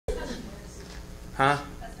Huh?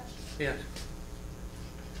 Yeah.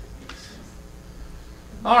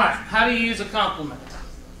 All right. How do you use a complement?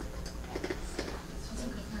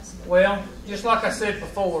 Well, just like I said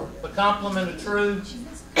before, the complement of true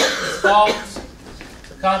is false.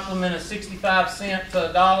 The complement of 65 cents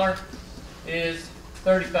to $1 is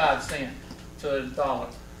 35 cents to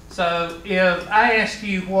 $1. So if I ask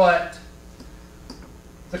you what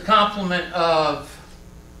the complement of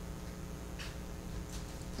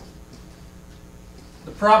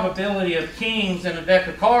the probability of kings in a deck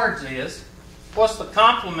of cards is, what's the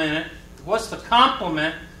complement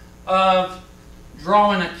of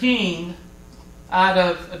drawing a king out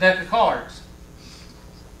of a deck of cards?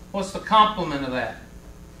 What's the complement of that?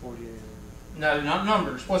 48. No, not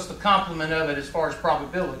numbers. What's the complement of it as far as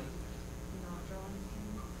probability? Not drawing a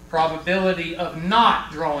king. Probability of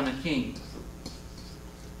not drawing a king.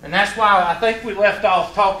 And that's why I think we left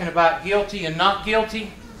off talking about guilty and not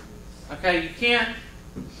guilty. Okay, you can't,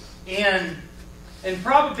 in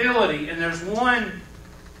probability, and there's one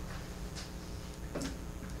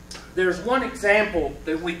example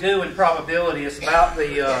that we do in probability. It's about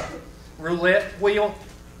the roulette wheel.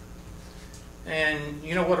 And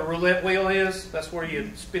you know what a roulette wheel is? That's where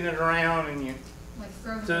you spin it around and you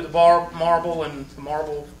throw the marble and the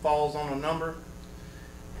marble falls on a number.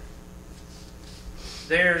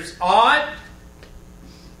 There's odd,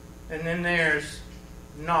 and then there's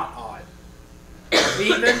not odd. Or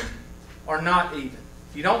even or not even.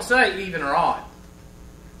 You don't say even or odd.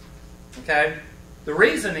 Okay? The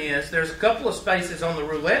reason is there's a couple of spaces on the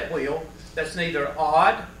roulette wheel that's neither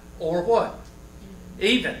odd or what?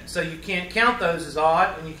 Even. So you can't count those as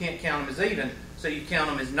odd and you can't count them as even. So you count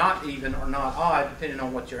them as not even or not odd depending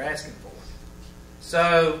on what you're asking for.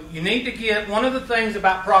 So you need to get, one of the things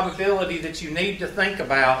about probability that you need to think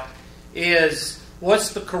about is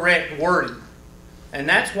what's the correct wording. And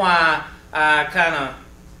that's why I kind of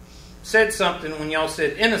said something when y'all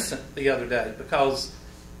said innocent the other day, because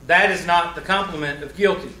that is not the complement of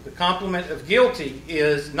guilty. The complement of guilty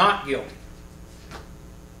is not guilty.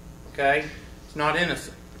 Okay? It's not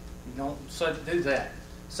innocent. You don't do that.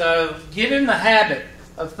 So get in the habit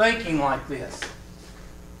of thinking like this.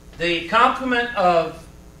 The complement of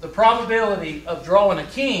the probability of drawing a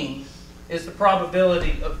king is the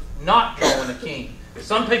probability of not drawing a king.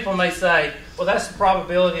 Some people may say, well, that's the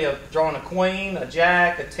probability of drawing a queen, a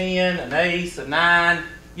jack, a 10, an ace, a 9.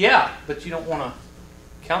 Yeah, but you don't want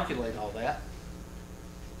to calculate all that.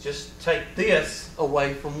 Just take this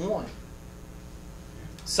away from 1.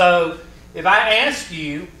 So if I ask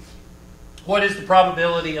you, what is the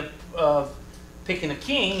probability of picking a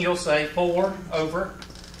king, you'll say 4 over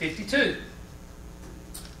 52.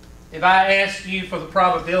 If I asked you for the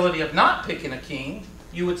probability of not picking a king,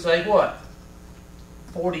 you would say what?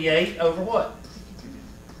 48 over what?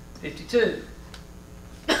 52.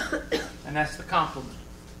 And that's the complement.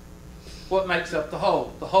 What makes up the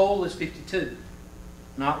whole? The whole is 52.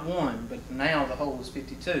 Not 1, but now the whole is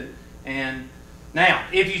 52. And now,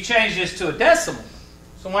 if you change this to a decimal,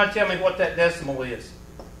 somebody tell me what that decimal is.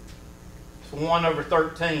 It's 1 over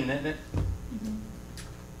 13, isn't it?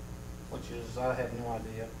 Which is, I have no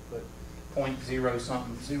idea, but 0.0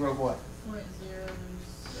 something. 0 what?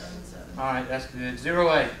 0.077. All right, that's good.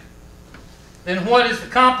 0.8. Then what is the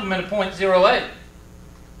complement of 0.08?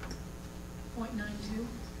 0.92.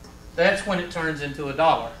 That's when it turns into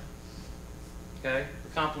 $1. Okay? The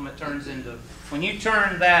complement turns into, when you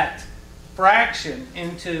turn that fraction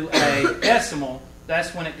into a decimal,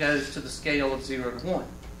 that's when it goes to the scale of 0 to 1.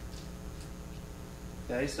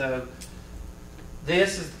 Okay, so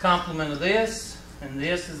this is the complement of this, and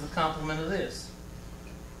this is the complement of this.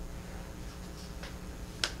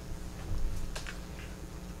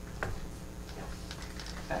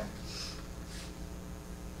 Okay?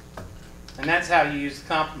 And that's how you use the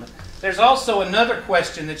complement. There's also another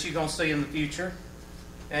question that you're going to see in the future,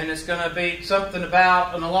 and it's going to be something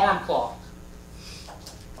about an alarm clock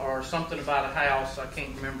or something about a house. I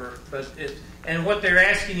can't remember. And what they're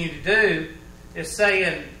asking you to do is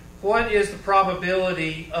saying, what is the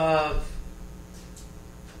probability of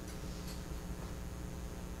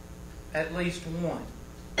at least 1,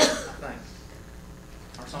 I think,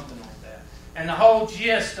 or something like that. And the whole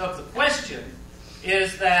gist of the question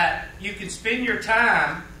is that you can spend your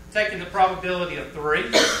time taking the probability of 3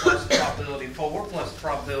 plus the probability of 4 plus the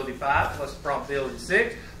probability of 5 plus the probability of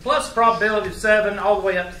 6 plus the probability of 7 all the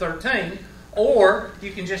way up to 13, or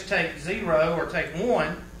you can just take 0 or take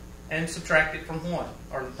 1 and subtract it from 1,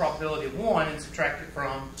 or the probability of 1 and subtract it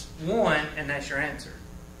from 1, and that's your answer.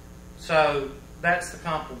 So that's the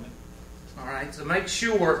complement. All right, so make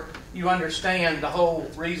sure you understand the whole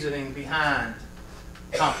reasoning behind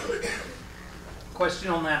complement.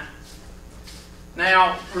 Question on that?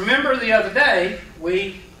 Now, remember the other day,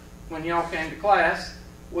 when y'all came to class,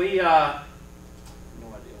 we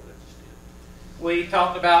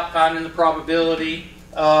talked about finding the probability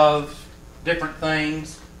of different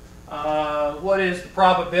things. What is the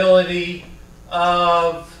probability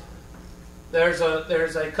of, there's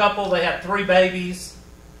a couple, they have 3 babies.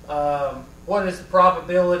 What is the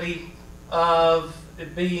probability of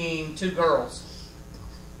it being 2 girls?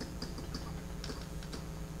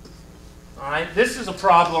 All right, this is a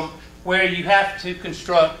problem where you have to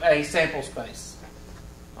construct a sample space.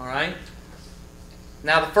 All right.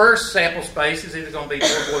 Now the first sample space is either going to be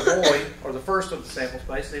boy, boy, boy, or the first of the sample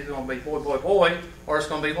space is either going to be boy, boy, boy, or it's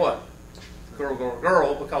going to be what? Girl, girl,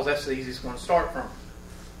 girl, because that's the easiest one to start from.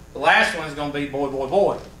 The last one is going to be boy, boy,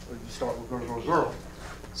 boy. You start with girl, girl, girl.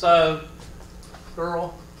 So,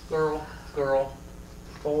 girl, girl, girl,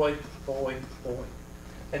 boy, boy, boy.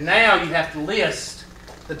 And now you have to list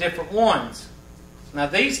the different ones. Now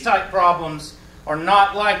these type problems are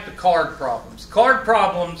not like the card problems. Card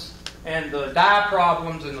problems and the die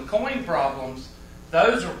problems and the coin problems,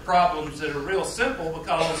 those are problems that are real simple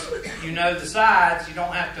because you know the sides, you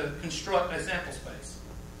don't have to construct a sample space.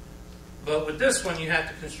 But with this one, you have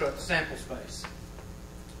to construct a sample space.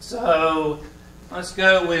 So let's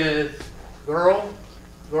go with girl,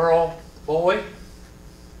 girl, boy,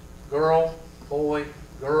 girl, boy,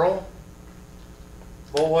 girl,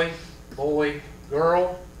 boy, boy,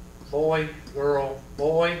 girl, boy, girl,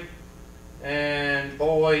 boy, and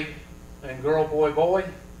boy, and girl, boy, boy.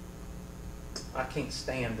 I can't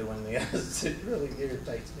stand doing this. It really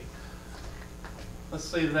irritates me. Let's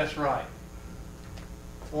see if that's right.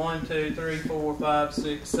 1, 2, 3, 4, 5,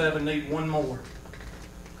 6, 7. Need one more.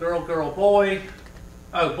 Girl, girl, boy.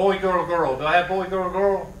 Oh, boy, girl, girl. Do I have boy, girl,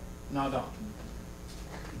 girl? No, I don't.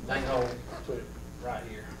 Dang hole. Put it right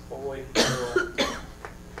here. Boy, girl.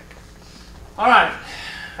 All right.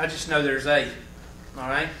 I just know there's 8. All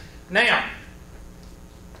right. Now,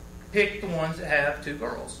 pick the ones that have 2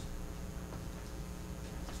 girls.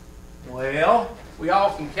 Well, we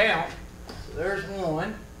all can count. So there's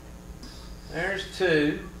 1. There's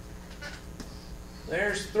 2.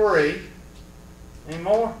 There's 3. Any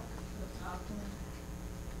more?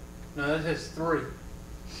 No, this is 3.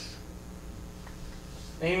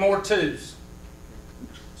 Any more 2s?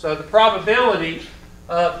 So the probability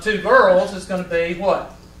of 2 girls is going to be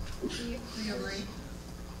what? 3.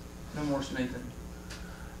 No more sneezing.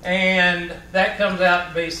 And that comes out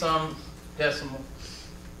to be some decimal.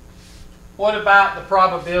 What about the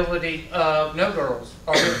probability of no girls?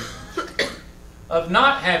 Or of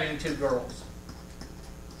not having 2 girls?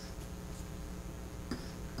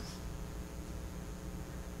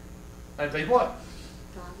 That'd be what?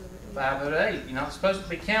 5 over 8. You're not supposed to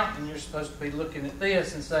be counting. You're supposed to be looking at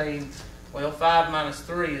this and saying, well, 5 minus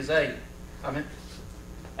 3 is 8.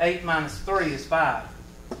 8 minus 3 is 5.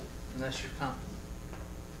 And that's your complement.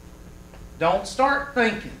 Don't start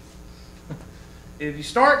thinking. If you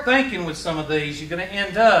start thinking with some of these, you're going to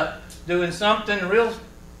end up doing something real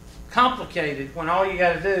complicated when all you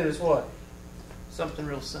got to do is what? Something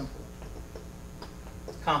real simple.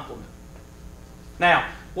 Complement. Now,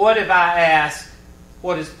 what if I ask,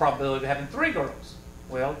 what is the probability of having 3 girls?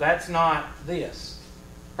 Well, that's not this.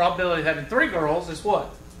 Probability of having 3 girls is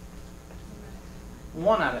what?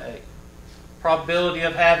 1 out of 8. Probability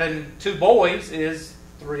of having 2 boys is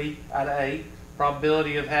 3 out of 8.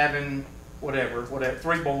 Probability of having whatever,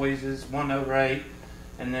 3 boys is 1 over 8.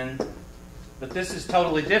 And then, but this is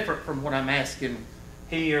totally different from what I'm asking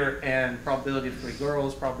here, and probability of 3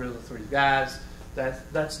 girls, probability of 3 guys.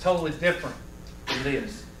 That's totally different than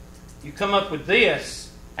this. You come up with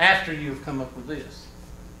this after you've come up with this.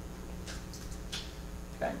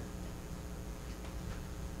 Okay.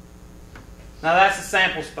 Now that's a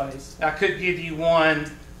sample space. I could give you one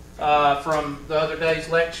from the other day's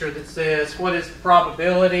lecture that says, what is the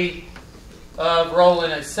probability of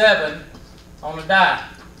rolling a 7 on a die?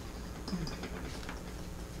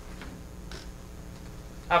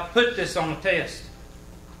 I've put this on a test.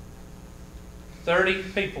 30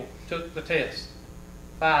 people took the test.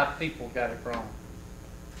 5 people got it wrong.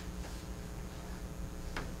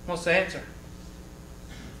 What's the answer?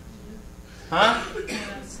 Huh? 1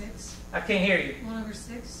 over 6. I can't hear you. 1 over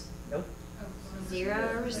 6. Nope.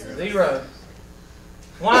 0 over 6. 0.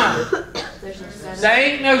 Why? There's no 7. There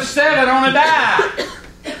ain't no 7 on a die.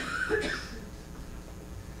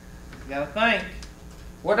 You gotta think.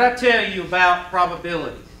 What did I tell you about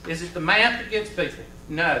probability? Is it the math that gets people?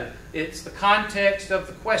 No. It's the context of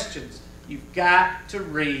the questions. You've got to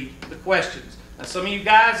read the questions. Now, some of you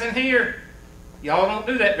guys in here, y'all don't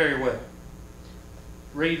do that very well.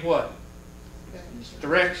 Read what?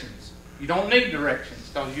 Directions. You don't need directions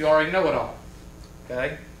because you already know it all.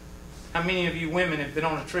 Okay? How many of you women have been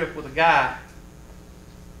on a trip with a guy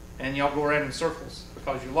and y'all go around in circles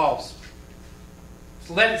because you're lost?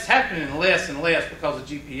 It's happening less and less because of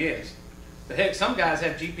GPS. But heck, some guys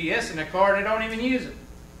have GPS in their car and they don't even use it.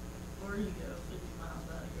 Or you go 50 miles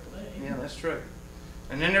out of your way. Yeah, that's true.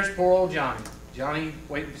 And then there's poor old Johnny. Johnny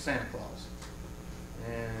waiting for Santa Claus.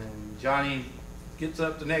 And Johnny gets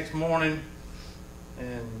up the next morning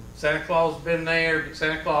and Santa Claus has been there,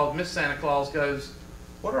 but Miss Santa Claus goes,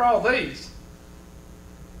 "What are all these?"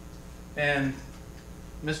 And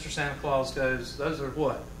Mr. Santa Claus goes, "Those are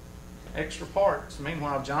what? Extra parts."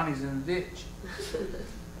 Meanwhile, Johnny's in the ditch.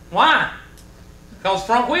 Why? Because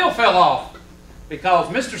front wheel fell off. Because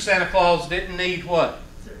Mr. Santa Claus didn't need what?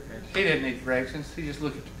 He didn't need directions. He just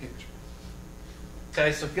looked at the picture.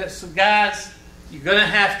 Okay, so guys, you're going to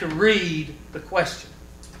have to read the question.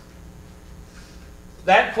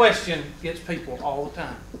 That question gets people all the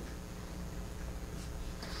time.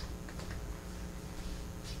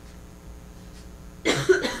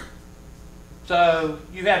 So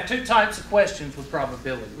you have two types of questions with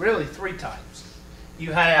probability. Really, three types.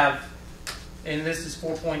 You have, and this is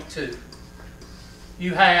 4.2,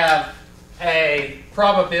 you have a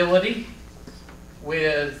probability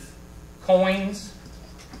with coins,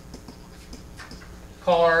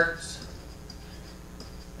 cards,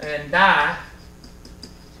 and die,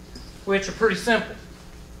 which are pretty simple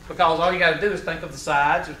because all you got to do is think of the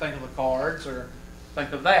sides or think of the cards or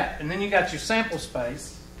think of that. And then you got your sample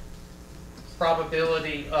space,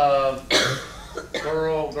 probability of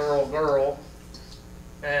girl, girl, girl,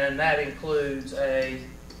 and that includes a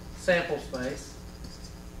sample space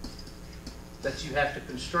that you have to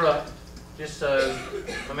construct just so,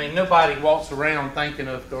 nobody walks around thinking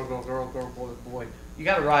of girl, girl, girl, girl, boy, boy. You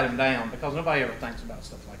got to write them down because nobody ever thinks about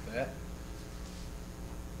stuff like that.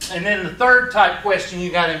 And then the third type question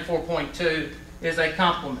you got in 4.2 is a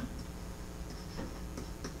complement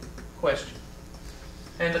question.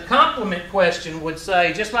 And the complement question would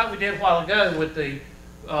say, just like we did a while ago with the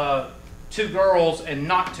two girls and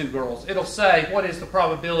not two girls, it'll say what is the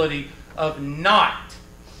probability of not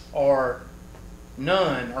or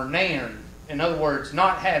none or nan. In other words,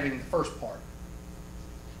 not having the first part.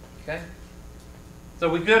 Okay? So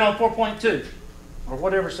we good on 4.2 or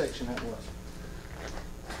whatever section that was.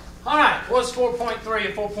 All right, what's 4.3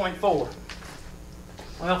 and 4.4?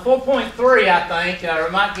 Well, 4.3, I think,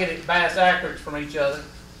 we might get it bass backwards from each other.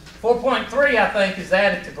 4.3, I think, is the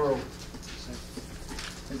additive rule.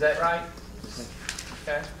 Is that right?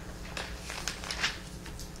 Okay.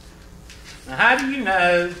 Now, how do you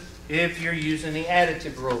know if you're using the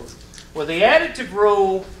additive rule? Well, the additive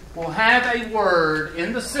rule will have a word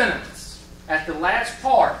in the sentence at the last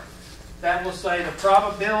part that will say the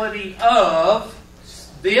probability of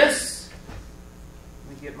this.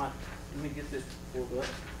 Let me get this pulled up.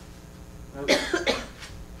 Nope. There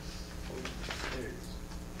it is.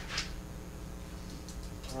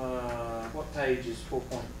 What page is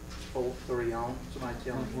 4.43 on? Somebody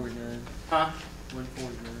tell me. 149. Huh?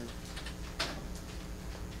 149.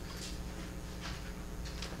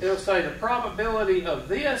 It'll say the probability of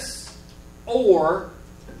this or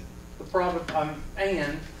the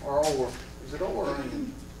and or. Is it or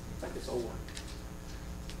and? I think it's or.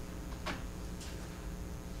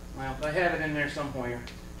 Well, they have it in there somewhere.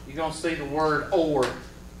 You're going to see the word or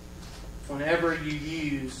whenever you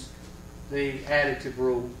use the additive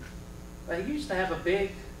rule. They used to have a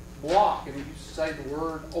big block and it used to say the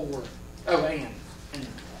word or. Oh, and.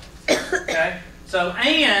 Okay? So,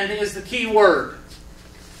 and is the key word.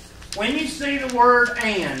 When you see the word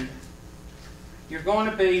and, you're going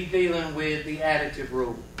to be dealing with the additive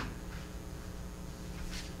rule.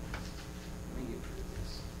 Let me get rid of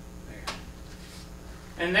this. There.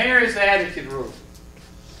 And there is the additive rule.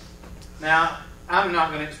 Now, I'm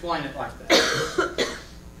not going to explain it like that.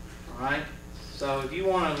 Alright? So if you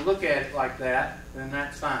want to look at it like that, then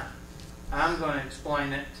that's fine. I'm going to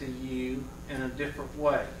explain it to you in a different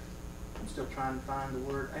way. I'm still trying to find the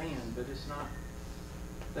word and, but it's not.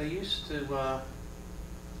 They used to,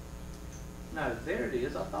 no, there it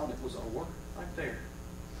is. I thought it was or, right there.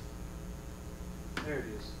 There it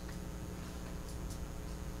is.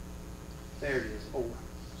 There it is, or.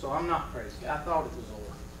 So I'm not crazy. I thought it was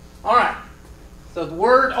or. All right. So the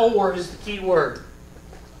word or is the key word.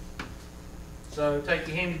 So take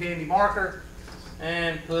your handy dandy marker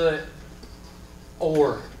and put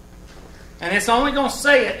or. And it's only going to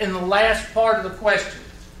say it in the last part of the question.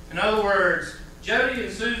 In other words, Jody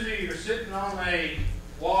and Susie are sitting on a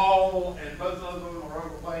wall and both of them are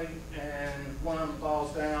overweight and one of them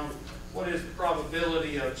falls down what is the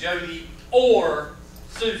probability of Jody or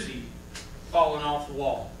Susie falling off the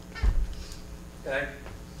wall? Okay?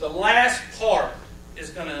 The last part is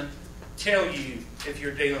going to tell you if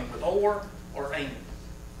you're dealing with or and.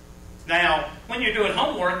 Now, when you're doing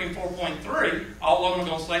homework in 4.3, all of them are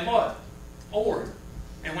going to say what? Or.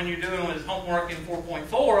 And when you're doing with homework in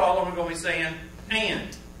 4.4, all of them are going to be saying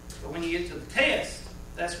and. But when you get to the test,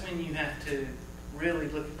 that's when you have to really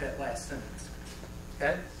look at that last sentence.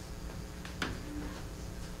 Okay?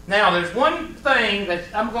 Now, there's one thing that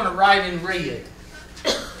I'm going to write in red.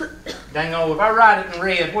 Dang oh, if I write it in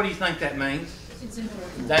red, what do you think that means? It's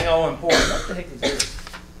important. Dang oh, important. What the heck is this?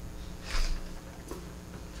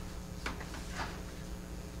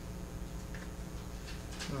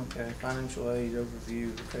 Okay, financial aid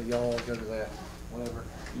overview. Okay, y'all go to that. Whatever.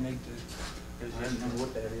 You need to. I don't know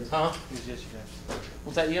what that is. Huh? It was yesterday.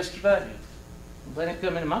 Was that yesterday? Well, they didn't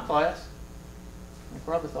come into my class. They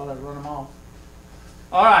probably thought I'd run them off.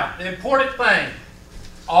 All right, the important thing.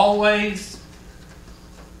 Always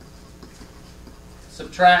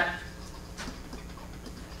subtract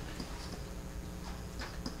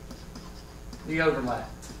the overlap.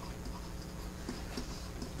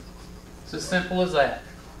 It's as simple as that.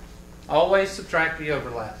 Always subtract the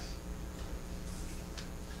overlap.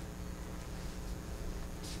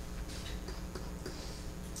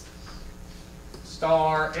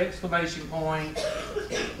 Star, exclamation point,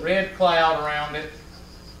 red cloud around it.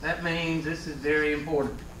 That means this is very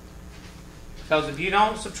important. Because if you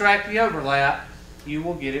don't subtract the overlap, you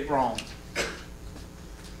will get it wrong.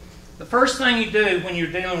 The first thing you do when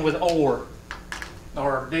you're dealing with or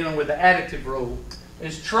dealing with the additive rule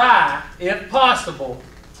is try, if possible,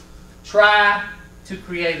 try to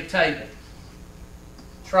create a table.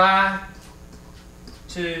 Try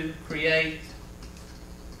to create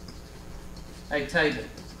a table.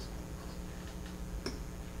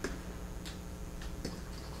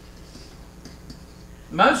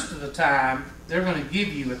 Most of the time, they're going to give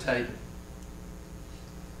you a table.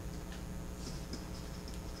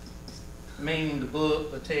 Meaning the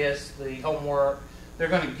book, the test, the homework, they're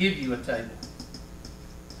going to give you a table.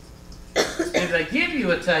 If they give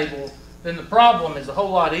you a table, then the problem is a whole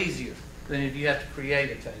lot easier than if you have to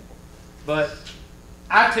create a table. But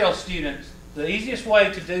I tell students, the easiest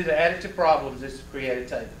way to do the additive problems is to create a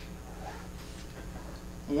table.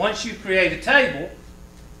 Once you create a table,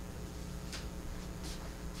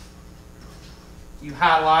 you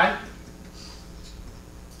highlight.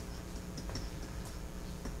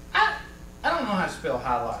 I don't know how to spell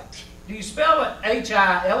highlight. Do you spell it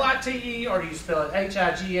H-I-L-I-T-E or do you spell it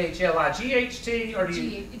H-I-G-H-L-I-G-H-T or do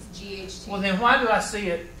you? It's G-H-T. Well, then why do I see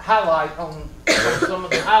it highlight on some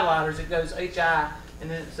of the highlighters? It goes H-I and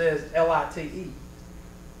then it says L-I-T-E.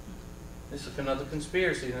 This is another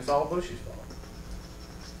conspiracy and it's all Bush's fault.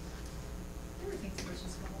 Everything's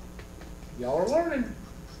Bush's fault. Y'all are learning.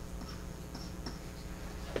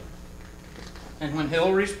 And when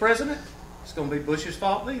Hillary's president, it's going to be Bush's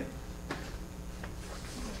fault then.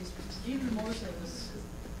 Even more so this.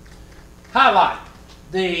 Highlight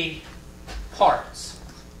the parts.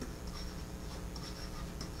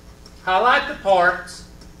 Highlight the parts,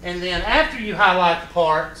 and then after you highlight the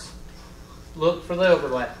parts, look for the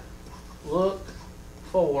overlap. Look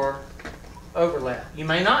for overlap. You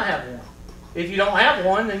may not have one. If you don't have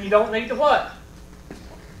one, then you don't need to what?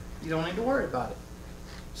 You don't need to worry about it.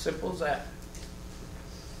 Simple as that.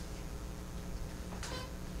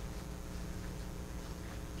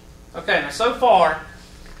 Okay, now so far,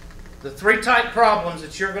 the three type problems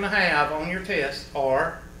that you're going to have on your test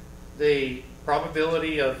are the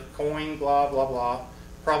probability of coin, blah, blah, blah,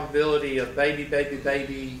 probability of baby, baby,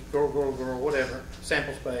 baby, girl, girl, girl, whatever,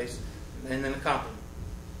 sample space, and then a complement.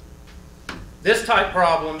 This type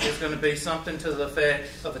problem is going to be something to the effect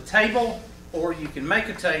of a table, or you can make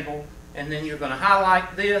a table, and then you're going to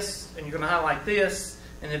highlight this, and you're going to highlight this,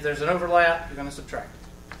 and if there's an overlap, you're going to subtract it.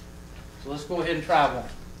 So let's go ahead and try one.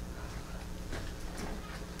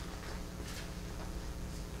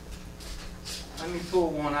 Let me pull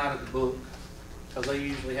one out of the book, because they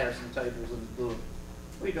usually have some tables in the book.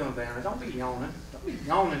 What are you doing, Banner? Don't be yawning. Don't be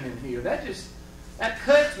yawning in here. That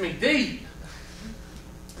cuts me deep.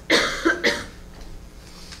 I don't know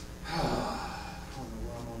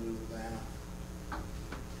what I'm going to do with Banner.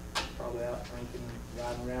 Probably out drinking,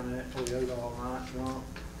 riding around in that Toyota all night, drunk.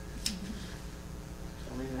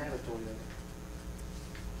 Don't even have a Toyota.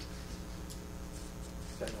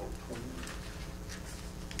 That old twin.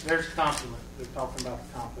 There's a complement. They're talking about the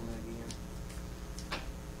complement again.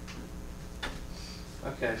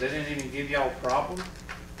 Okay, they didn't even give y'all a problem?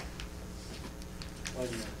 Wait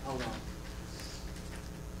a minute, hold on.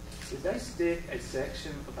 Did they stick a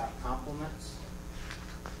section about compliments?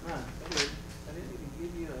 No, they didn't. They didn't even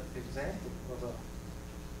give you an example of a...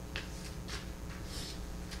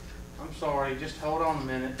 I'm sorry, just hold on a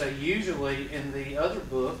minute. They usually, in the other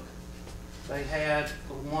book, they had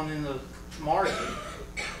the one in the margin.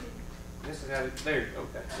 I guess I got it there.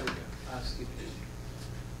 Okay, there we go. I skipped it.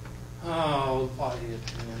 Oh, the pothead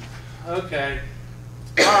again. Okay.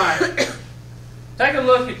 All right. Take a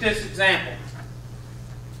look at this example.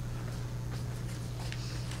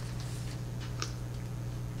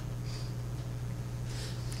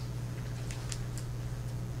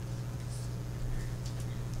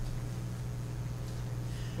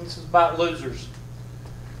 This is about losers.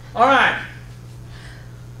 All right.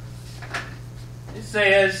 It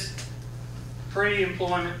says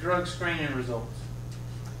pre-employment drug screening results.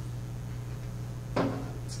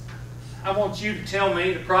 I want you to tell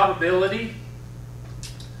me the probability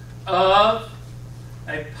of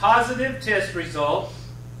a positive test result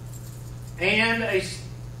and a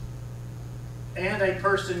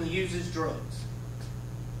person uses drugs.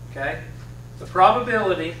 Okay? The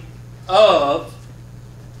probability of...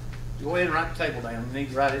 Go ahead and write the table down. You need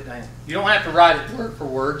to write it down. You don't have to write it word for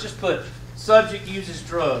word. Just put subject uses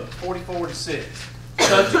drugs, 44-6.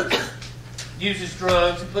 Subject uses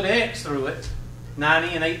drugs and put an X through it,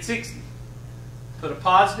 90 and 860. Put a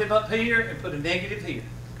positive up here and put a negative here.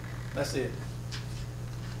 That's it.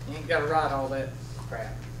 You ain't got to write all that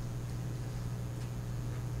crap.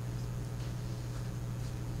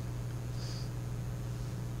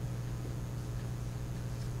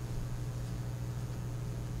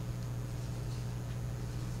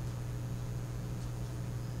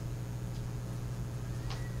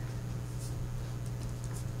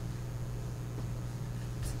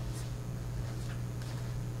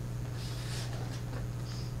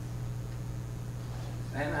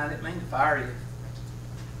 And I didn't mean to fire you.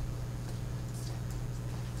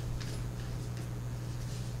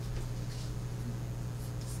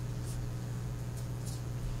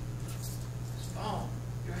 Oh,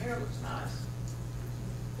 your hair looks nice.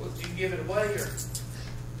 Well, did you give it away or?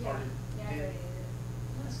 Yeah. Yeah.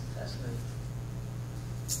 That's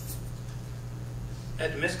neat.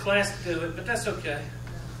 Had to miss class to do it, but that's okay.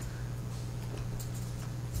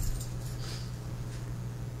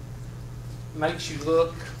 Makes you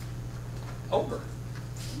look older.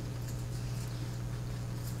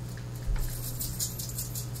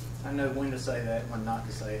 I know when to say that, when not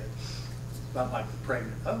to say it. It's about like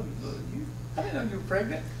pregnant. Oh, you! I didn't know you were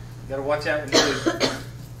pregnant. You got to watch out when you do.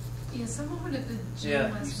 Yeah, someone at the gym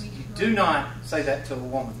Yeah, last week. you do not say that to a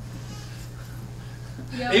woman.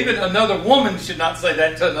 Yeah, Even another woman should not say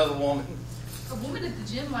that to another woman. a woman at the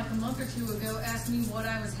gym like a month or two ago asked me what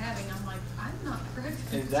I was having. I'm like, I'm not pregnant.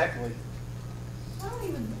 Exactly. I don't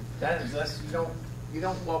even. That's you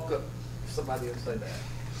don't walk up to somebody and say that.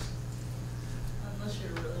 Unless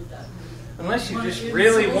you're really that mean. Unless you Want just to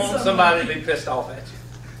really insult want somebody to be pissed off at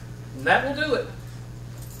you. And that will do it.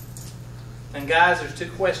 And guys, there's two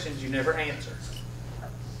questions you never answer.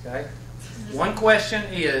 Okay? One question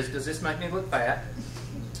is, does this make me look fat?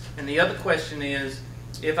 And the other question is,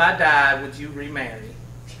 if I die, would you remarry?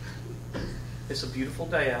 It's a beautiful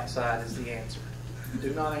day outside is the answer.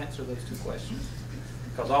 Do not answer those two questions.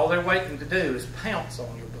 Because all they're waiting to do is pounce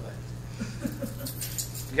on your butt.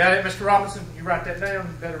 You got it, Mr. Robinson? You write that down?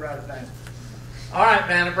 You better write it down. All right,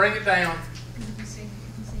 Vanna, bring it down.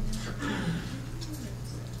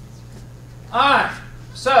 All right,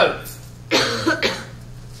 so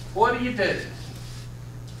what do?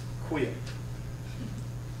 Quit.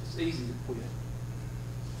 It's easy to quit.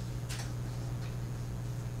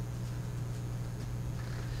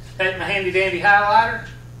 Take my handy dandy highlighter.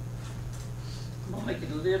 I'm going to make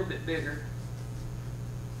it a little bit bigger.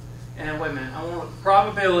 And wait a minute, I want a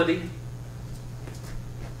probability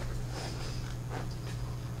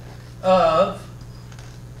of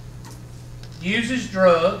uses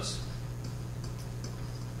drugs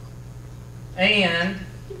and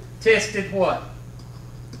tested what?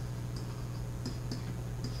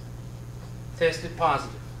 Tested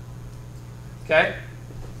positive. Okay?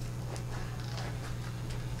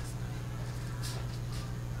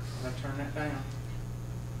 I'm going to turn that down.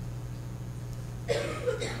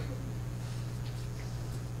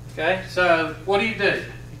 Okay, so what do? You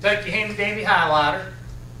take your handy dandy highlighter,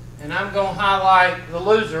 and I'm going to highlight the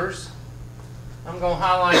losers. I'm going to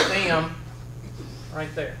highlight them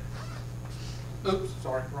right there. Oops,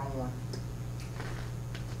 sorry, wrong one.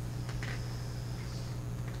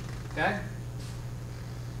 Okay?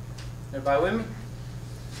 Everybody with me?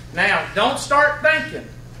 Now, don't start thinking.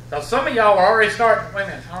 Because some of y'all are already starting. Wait a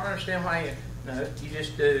minute, I don't understand why you... No, you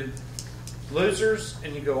just do losers,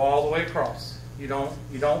 and you go all the way across. You don't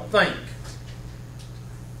think.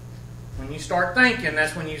 When you start thinking,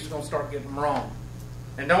 that's when you're just going to start getting them wrong.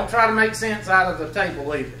 And don't try to make sense out of the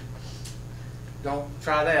table either. Don't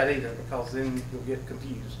try that either, because then you'll get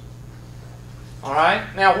confused. All right?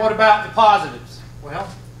 Now, what about the positives? Well,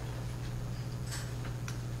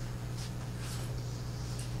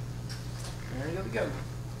 there you go.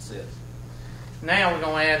 That's it. Now we're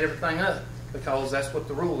going to add everything up, because that's what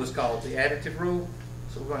the rule is called, the additive rule.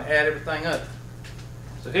 So we're going to add everything up.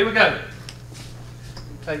 So here we go.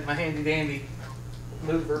 Take my handy dandy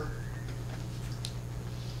mover.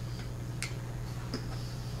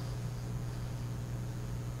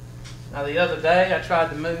 Now the other day I tried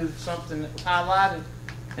to move something that was highlighted,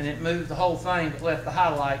 and it moved the whole thing but left the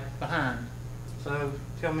highlight behind. So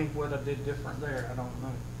tell me what I did different there. I don't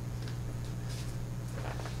know.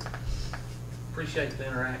 Appreciate the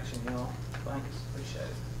interaction, y'all. Thanks. Appreciate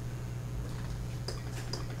it.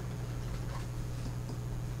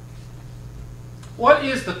 What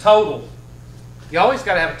is the total? You always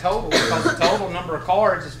got to have a total, because the total number of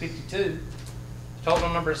cards is 52. The total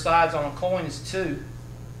number of sides on a coin is 2.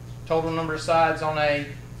 Total number of sides on a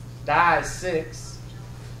die is 6.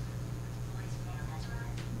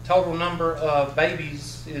 Total number of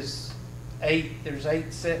babies is 8. There's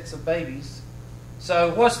 8 sets of babies.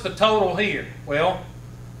 So what's the total here? Well,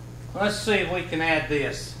 let's see if we can add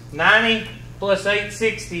this. 90 plus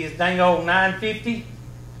 860 is dang old 950.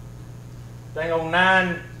 Dang old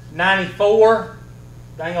 994.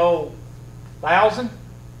 Dang old 1,000.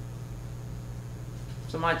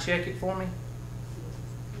 Somebody check it for me.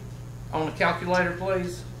 On the calculator,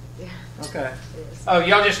 please. Yeah. Okay. Oh,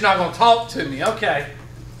 y'all just not going to talk to me. Okay.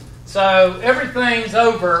 So everything's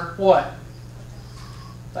over what?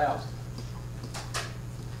 1,000.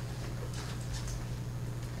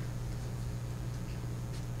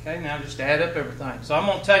 Okay, now just add up everything. So I'm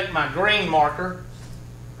going to take my green marker,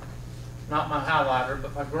 not my highlighter,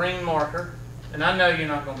 but my green marker, and I know you're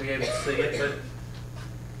not going to be able to see it, but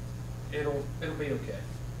it'll be okay.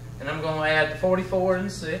 And I'm going to add the 44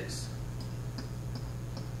 and 6.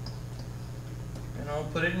 And I'll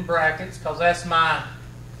put it in brackets, because that's my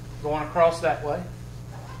going across that way.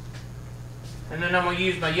 And then I'm going to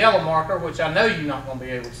use my yellow marker, which I know you're not going to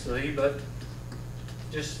be able to see, but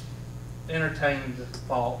just entertain the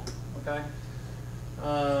thought, okay?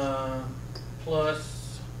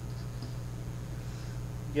 Plus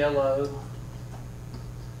yellow,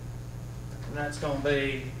 and that's going to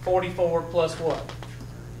be 44 plus what?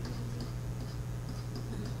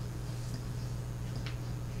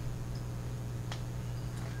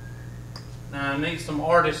 Now I need some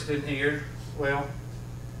artists in here. Well,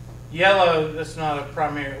 yellow, that's not a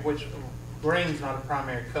primary, which green's not a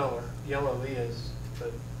primary color. Yellow is,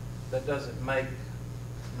 but that doesn't make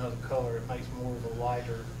another color. It makes more of a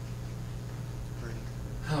lighter green.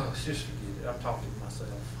 Oh, it's just forget it. I'm talking to myself.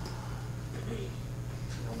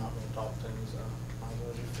 I'm not going to talk to me, so I might as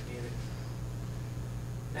well just forget it.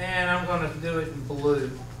 And I'm going to do it in blue.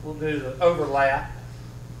 We'll do the overlap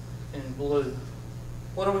in blue.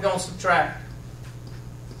 What are we going to subtract?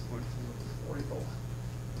 44.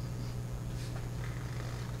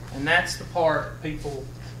 And that's the part people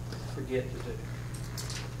forget to do.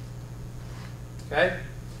 Okay?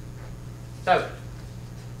 So,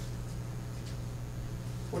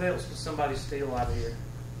 what else did somebody steal out of here?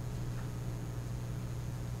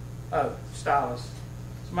 Oh, stylus.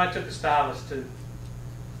 Somebody took the stylus too.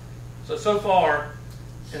 So far,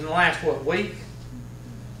 in the last, week?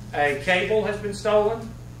 A cable has been stolen,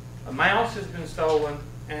 a mouse has been stolen,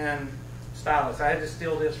 and stylus. I had to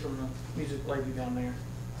steal this from the music lady down there.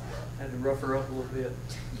 I had to rough her up a little bit.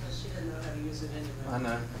 She didn't know how to use it anyway. I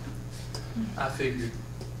know. I figured.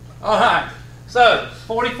 All right. So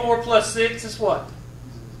 44 plus 6 is what?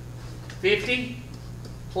 50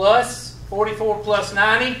 plus 44 plus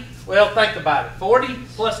 90. Well, think about it. 40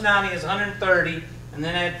 plus 90 is 130, and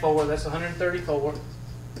then add 4. That's 134.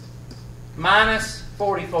 Minus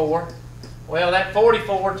 44. Well, that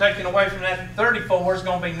 44 taken away from that 34 is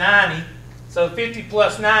going to be 90. So 50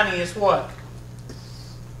 plus 90 is what?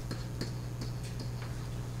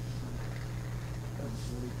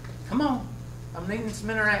 Come on. I'm needing some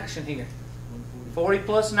interaction here. 40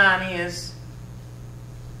 plus 90 is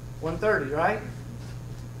 130, right?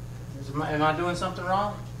 Am I doing something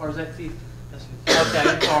wrong? Or is that 50? Okay,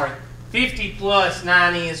 I'm sorry. 50 plus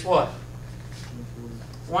 90 is what?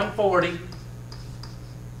 140.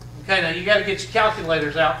 Okay, now you got to get your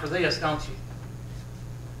calculators out for this, don't you?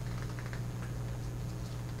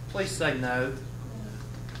 Please say no.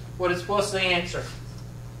 What's the answer?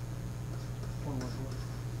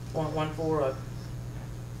 0.14.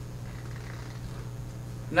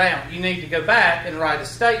 Now, you need to go back and write a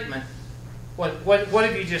statement. What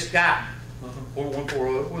have you just gotten?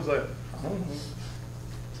 0.140, what's that? I don't know.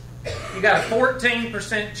 You got a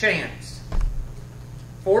 14% chance.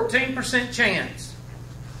 14% chance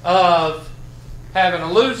of having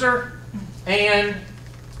a loser and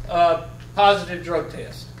a positive drug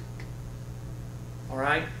test. All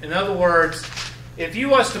right? In other words, if you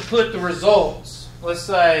was to put the results, let's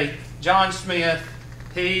say John Smith,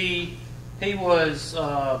 he uses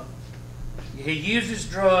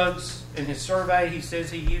drugs. In his survey, he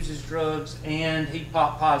says he uses drugs and he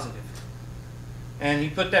popped positive. And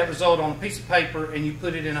you put that result on a piece of paper and you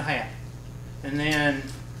put it in a hat. And then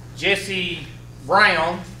Jesse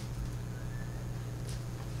Brown,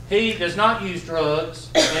 he does not use drugs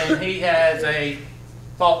and he has a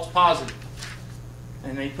false positive.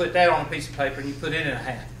 And you put that on a piece of paper and you put it in a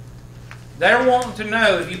hat. They're wanting to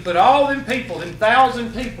know if you put all them people, them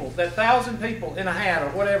 1,000 people, that 1,000 people in a hat or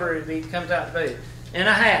whatever it comes out to be, in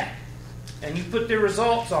a hat, and you put the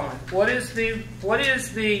results on it, what is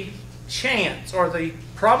the chance or the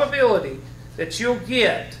probability that you'll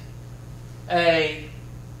get a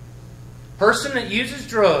person that uses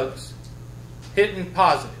drugs hitting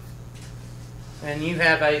positive? And you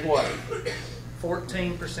have a what?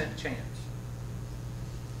 14% chance.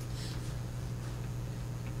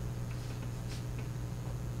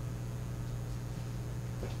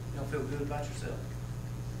 Y'all feel good about yourself?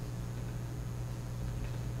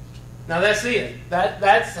 Now that's it.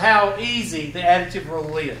 That's how easy the additive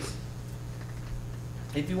rule is.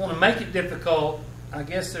 If you want to make it difficult, I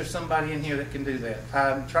guess there's somebody in here that can do that.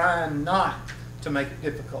 I'm trying not to make it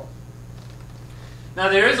difficult. Now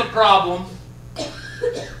there is a problem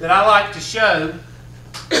that I like to show,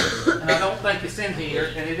 and I don't think it's in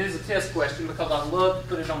here, and it is a test question because I love to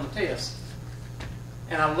put it on the test.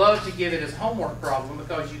 And I love to give it as a homework problem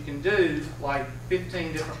because you can do like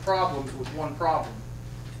 15 different problems with one problem.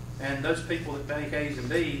 And those people that make A's and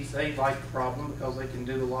B's, they like the problem because they can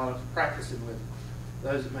do a lot of practicing with it.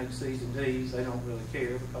 Those that make C's and D's, they don't really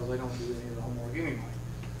care because they don't do any of the homework anyway.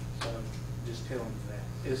 So just tell them that.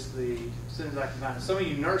 It's as soon as I can find it. Some of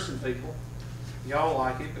you nursing people, y'all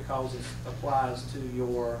like it because it applies to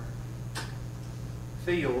your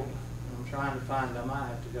field. I'm trying to find, I might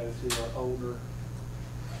have to go to an older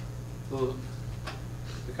book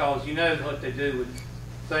because you know what they do with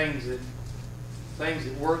things that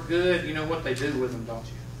work good, you know what they do with them, don't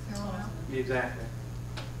you? Oh, well. Exactly.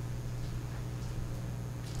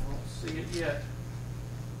 I don't see it yet.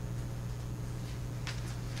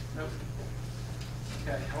 Nope.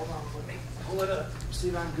 Okay, hold on. Let me pull it up. See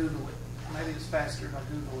if I can Google it. Maybe it's faster if I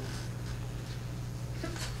Google it.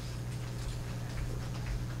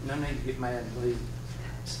 No need to get mad and leave.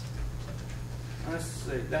 Let's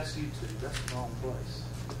see. That's YouTube. That's the wrong place.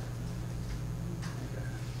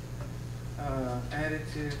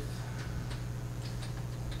 Additive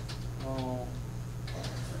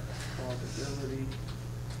probability.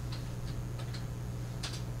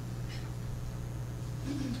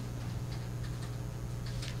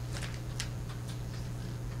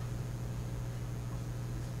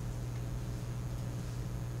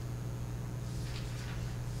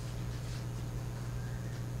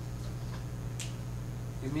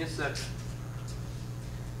 Give me a second.